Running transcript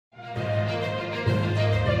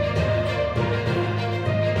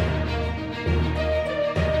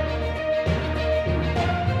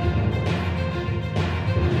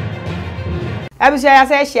Abisha ya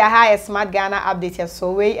say share ha smart Ghana update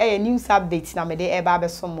so we a news update na me de eba be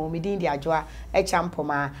so mo me din di adwoa e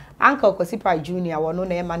champoma Uncle Kwesi Junior wono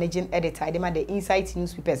na managing editor de ma the Insight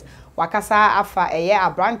newspapers wakasa afa eye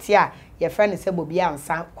abrante a ye friend se Bobie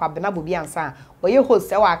ansah kwabena Bobie ansah oye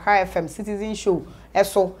host e wa Accra FM citizen show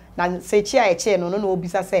eso na sechi a eche no no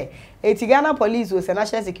obisa se eti Ghana police o se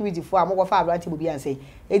national security for amogofa abrante Bobie ansah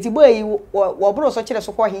eti boy wo bro so kire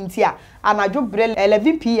so ko hinti a anadwo bre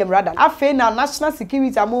 11 pm rather afa na national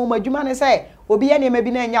security amo madwuma ne se obi ye ne ma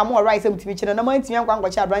bi na nya mo right am timi kire na ma ntimi ankwa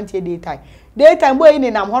nkwachi abrante daytime boy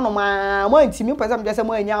ni nam hono ma ntimi pesa mje se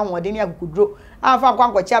mo anya ahode ni akukudro afa ankwa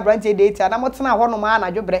nkwachi abrante daytime na mo tena hono ma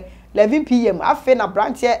anadwo bre 11 pm afa na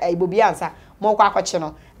abrante Bobie ansah mo kwa kwachi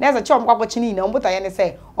no na ze che omkwa kwachi ni na ombuta ye ne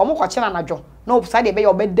se omukwachi na anadwo na opsa de be ye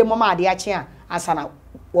obedde mo ma ade achi a asana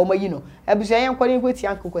wo mayi no abusu ye nkwani kweti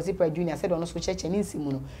Uncle Kwesi Junior said ono so cheche ni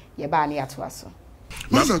nsimu no ye ba na yato aso.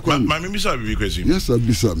 My name is Kwesi. Yes,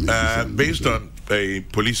 Abisa. Based on a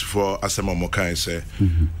police for Asema Mokai say,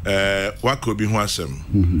 what could be one asem?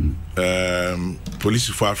 Police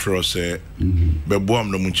for Afro say, be boam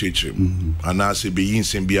no mucheche, and I say be yin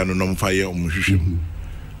sembia no nom fire omuhwhwem.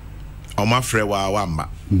 Omafre wa wamba.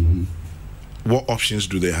 What options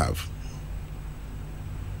do they have?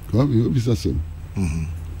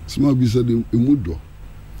 Small bisa de imudo.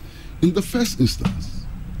 In the first instance,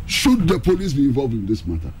 should the police be involved in this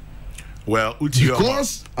matter? Well,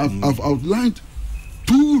 because I've outlined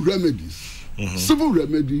two remedies: civil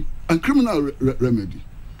remedy and criminal remedy,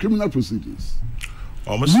 criminal proceedings.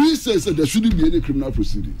 We say there shouldn't be any criminal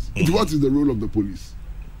proceedings. What is the role of the police?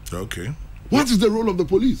 Okay. What is the role of the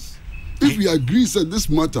police? If we agree that this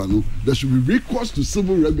matter, no, there should be recourse to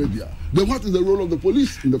civil remedy, then what is the role of the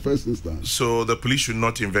police in the first instance? So the police should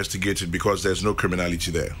not investigate it because there's no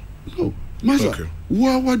criminality there? No. Master,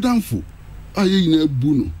 what done for? Aye in a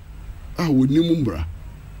buno. Ah, with Nimumbra.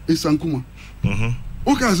 It's Sankuma.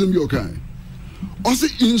 Okay, as in your kind. Also,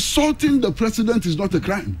 insulting the president is not a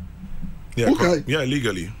crime. Yeah, okay. Yeah,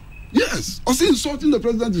 legally. Yes. Also, insulting the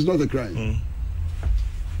president is not a crime.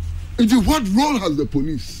 Indeed, what role has the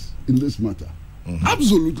police in this matter?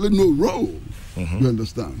 Absolutely no role. You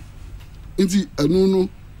understand? Indeed, I don't know.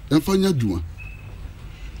 Enfanya duma.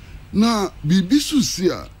 Now, bibisu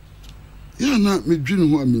siya. Yeah, na me dream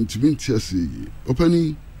who I'm intimate say.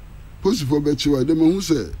 Opening police for bechiwa. Dem who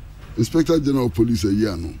say Inspector General of Police a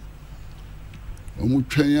year no.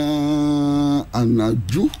 Omutwenya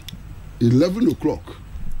anaju 11 o'clock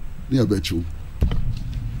near bechu.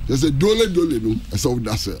 There's a dole no. I saw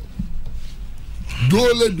that cell.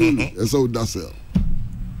 Dole I saw that cell.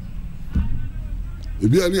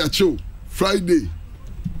 Ebi ani acho Friday.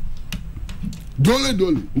 Dole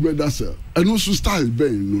ube that cell. And also style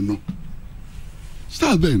ben no.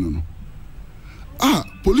 Style ben no. Ah,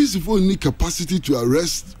 police if only capacity to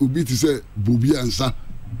arrest Obi to say Bobie ansah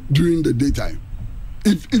during the daytime.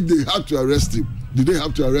 If they had to arrest him, did they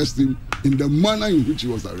have to arrest him in the manner in which he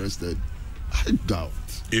was arrested? I doubt.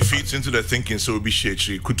 It fits into the thinking, so be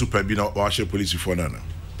shechri. Kutu pebi na washe police for nana.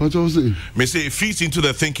 But I was saying, me say it fits into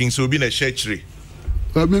the thinking, so be na shechri.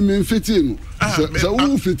 I mean, fitting. So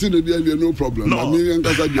who fitting the no problem. No. I mean,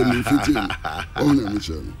 fitting. Oh no,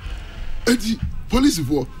 Michelle. Eddie, police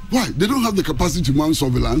for why they don't have the capacity to mount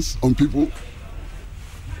surveillance on people.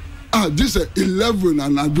 Ah, this 11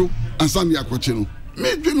 and Adom and Sandy Akwachino.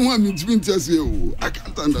 Me didn't want me to tell you. I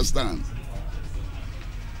can't understand.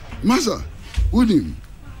 Master, Obinim.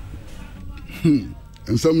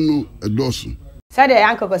 And some no a dozen. Said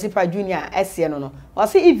Uncle Kwesi Junior SC no. Or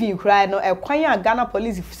see if you cry no a quiet Ghana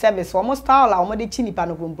police service almost all our mother chini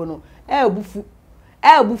panopono. Bufu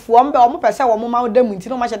ombe omo pese wo ma dem nti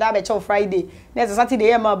no ma cheda be che Friday. Next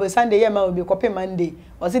Saturday yema be Sunday yema will be copy Monday.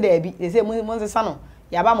 Or see there be they say mo say no.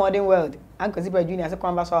 Yaba modern world. Uncle Kwesi Junior say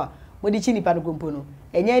kwamba so. Modi chini panopono.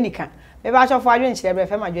 Enya nika. Me ba cho fo adwen chire bre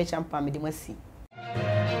fe ma dwe champa me de masi.